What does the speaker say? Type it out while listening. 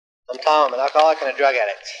Tom, an alcoholic and a drug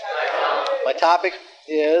addict. My topic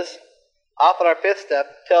is, often our fifth step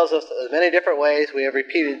tells us the many different ways we have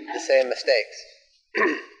repeated the same mistakes.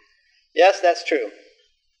 Yes, that's true.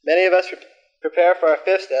 Many of us prepare for our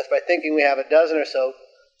fifth step by thinking we have a dozen or so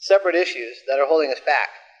separate issues that are holding us back,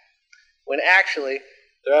 when actually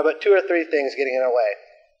there are but two or three things getting in our way.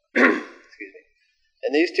 Excuse me.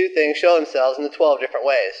 And these two things show themselves in the 12 different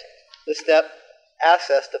ways. This step asks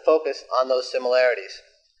us to focus on those similarities.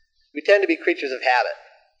 We tend to be creatures of habit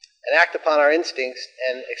and act upon our instincts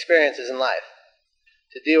and experiences in life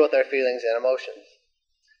to deal with our feelings and emotions.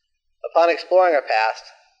 Upon exploring our past,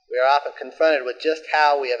 we are often confronted with just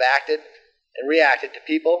how we have acted and reacted to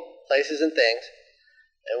people, places, and things,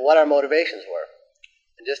 and what our motivations were,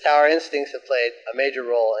 and just how our instincts have played a major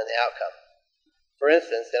role in the outcome. For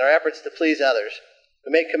instance, in our efforts to please others,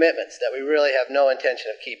 we make commitments that we really have no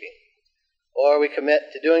intention of keeping. Or we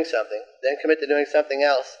commit to doing something, then commit to doing something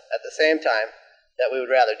else at the same time that we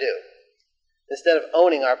would rather do. Instead of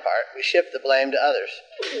owning our part, we shift the blame to others,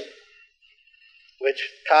 which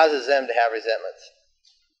causes them to have resentments.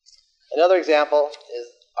 Another example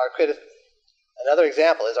is our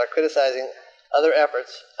criticizing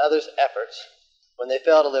others' efforts when they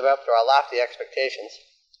fail to live up to our lofty expectations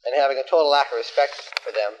and having a total lack of respect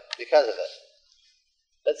for them because of it.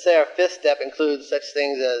 Let's say our fifth step includes such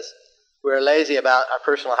things as we're lazy about our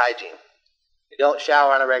personal hygiene. We don't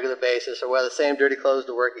shower on a regular basis or wear the same dirty clothes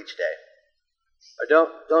to work each day. Or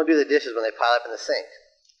don't do the dishes when they pile up in the sink.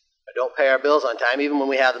 Or don't pay our bills on time even when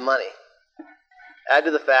we have the money. Add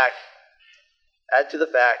to the fact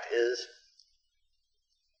is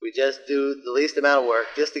we just do the least amount of work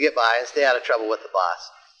just to get by and stay out of trouble with the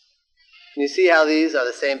boss. Can you see how these are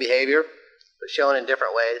the same behavior, but shown in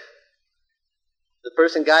different ways? The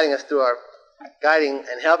person guiding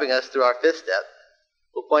and helping us through our fifth step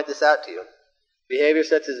will point this out to you. Behaviors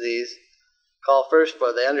such as these call first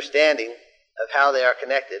for the understanding of how they are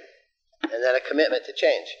connected, and then a commitment to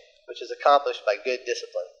change, which is accomplished by good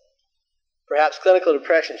discipline. Perhaps clinical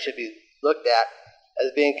depression should be looked at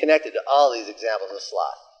as being connected to all these examples of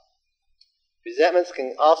sloth. Resentments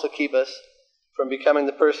can also keep us from becoming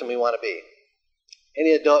the person we want to be.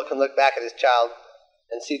 Any adult can look back at his child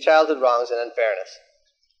and see childhood wrongs and unfairness.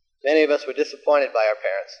 Many of us were disappointed by our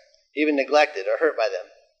parents, even neglected or hurt by them.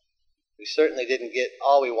 We certainly didn't get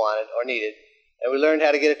all we wanted or needed, and we learned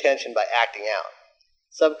how to get attention by acting out,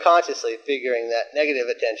 subconsciously figuring that negative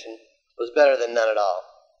attention was better than none at all.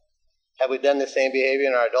 Have we done the same behavior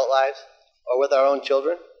in our adult lives or with our own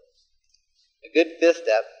children? A good fifth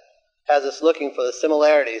step has us looking for the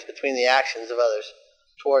similarities between the actions of others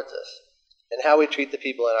towards us and how we treat the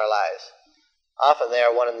people in our lives. Often they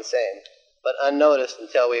are one and the same, but unnoticed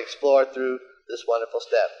until we explore through this wonderful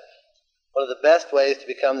step. One of the best ways to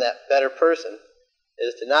become that better person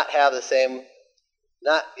is to not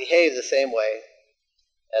behave the same way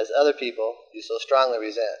as other people you so strongly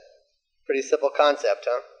resent. Pretty simple concept,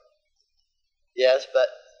 huh? Yes, but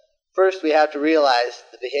first we have to realize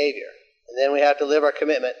the behavior, and then we have to live our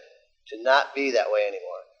commitment to not be that way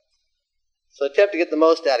anymore. So attempt to get the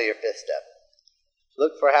most out of your fifth step.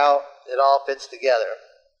 Look for how it all fits together.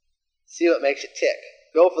 See what makes you tick.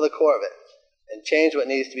 Go for the core of it and change what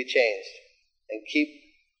needs to be changed. And keep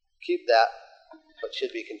that what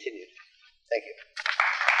should be continued. Thank you.